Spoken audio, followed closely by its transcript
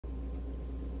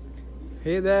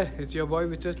Hey there, it's your boy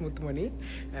Whichurch Muthumani,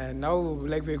 and now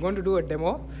we're going to do a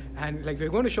demo, and we're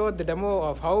going to show the demo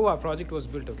of how our project was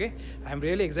built. Okay, I'm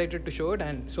really excited to show it,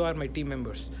 and so are my team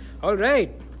members. All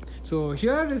right, so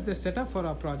here is the setup for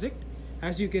our project.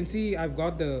 As you can see, I've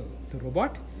got the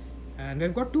robot, and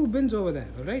we've got two bins over there.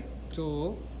 All right,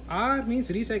 so R means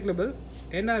recyclable,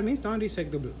 NR means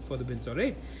non-recyclable for the bins. All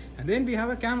right, and then we have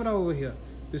a camera over here.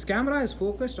 This camera is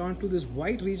focused onto this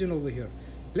white region over here.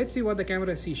 Let's see what the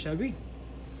camera sees, shall we?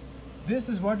 This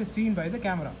is what is seen by the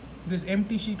camera. This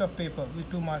empty sheet of paper with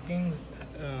two markings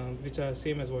which are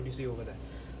same as what you see over there.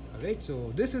 Alright,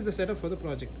 so this is the setup for the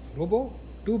project. Robo,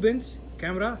 two bins,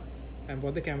 camera, and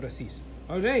what the camera sees.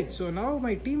 Alright, so now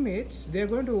my teammates, they're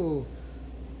going to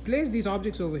place these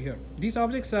objects over here. These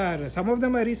objects are, some of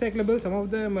them are recyclable, some of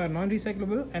them are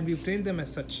non-recyclable, and we've trained them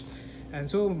as such. And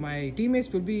so my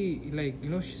teammates will be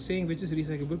saying which is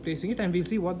recyclable, placing it, and we'll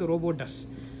see what the robot does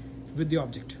with the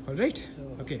object. All right, so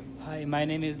okay. Hi, my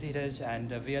name is Dheeraj, and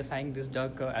we are assigning this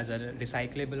duck as a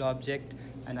recyclable object,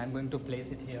 and I'm going to place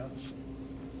it here.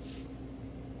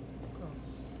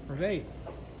 All right,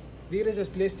 Dheeraj has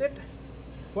placed it.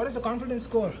 What is the confidence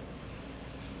score?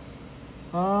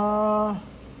 The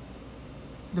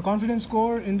confidence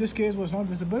score in this case was not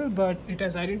visible, but it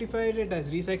has identified it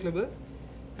as recyclable,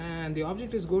 and the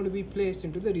object is going to be placed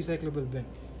into the recyclable bin,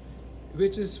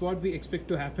 which is what we expect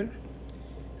to happen.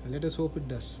 Let us hope it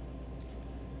does.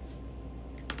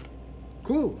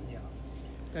 Cool. Yeah.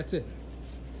 That's it.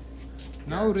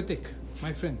 Now Ritik,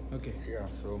 my friend. Okay. Yeah.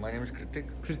 So my name is Kritik.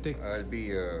 Kritik. I'll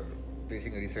be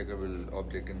placing a recyclable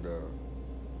object in the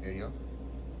area.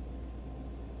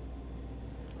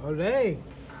 All right.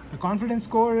 The confidence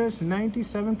score is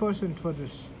 97% for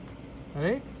this. All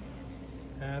right.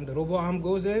 And the robo arm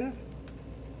goes in,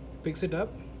 picks it up,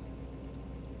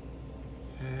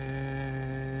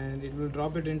 and it will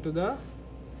drop it into the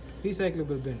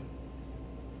recyclable bin.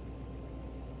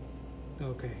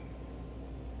 Okay.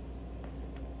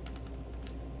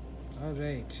 All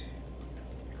right.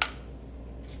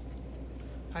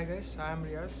 Hi guys, I am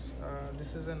Riaz.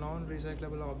 This is a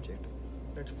non-recyclable object.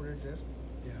 Let's put it there.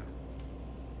 Yeah.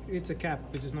 It's a cap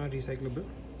which is not recyclable.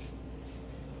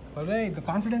 Alright, the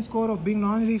confidence score of being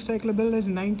non-recyclable is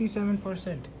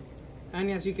 97%. And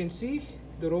as you can see,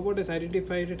 the robot has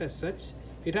identified it as such.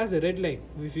 It has a red light.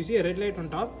 If you see a red light on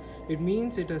top, it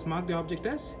means it has marked the object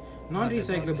as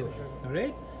non-recyclable.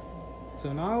 Alright?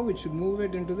 So now it should move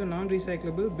it into the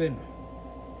non-recyclable bin.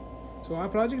 So our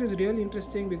project is really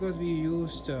interesting because we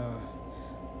used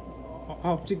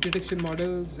object detection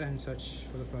models and such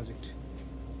for the project.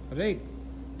 Alright?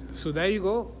 So there you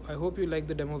go. I hope you like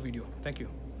the demo video. Thank you.